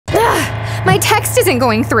My text isn't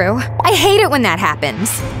going through. I hate it when that happens.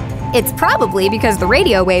 It's probably because the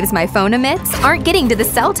radio waves my phone emits aren't getting to the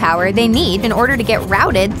cell tower they need in order to get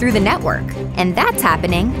routed through the network. And that's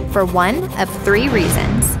happening for one of 3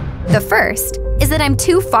 reasons. The first is that I'm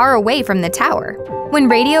too far away from the tower. When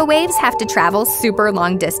radio waves have to travel super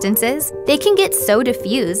long distances, they can get so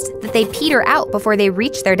diffused that they peter out before they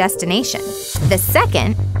reach their destination. The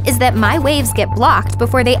second is that my waves get blocked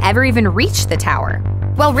before they ever even reach the tower.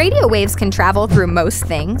 While radio waves can travel through most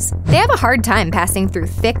things, they have a hard time passing through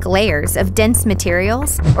thick layers of dense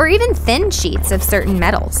materials or even thin sheets of certain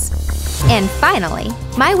metals. And finally,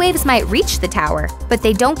 my waves might reach the tower, but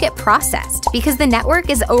they don't get processed because the network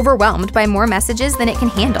is overwhelmed by more messages than it can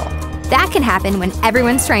handle. That can happen when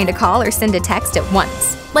everyone's trying to call or send a text at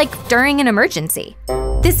once, like during an emergency.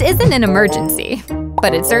 This isn't an emergency,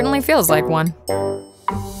 but it certainly feels like one.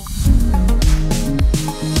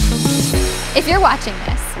 If you're watching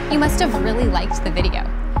this, you must have really liked the video.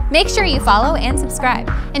 Make sure you follow and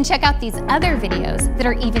subscribe, and check out these other videos that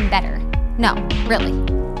are even better. No, really.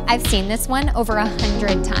 I've seen this one over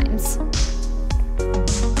 100 times.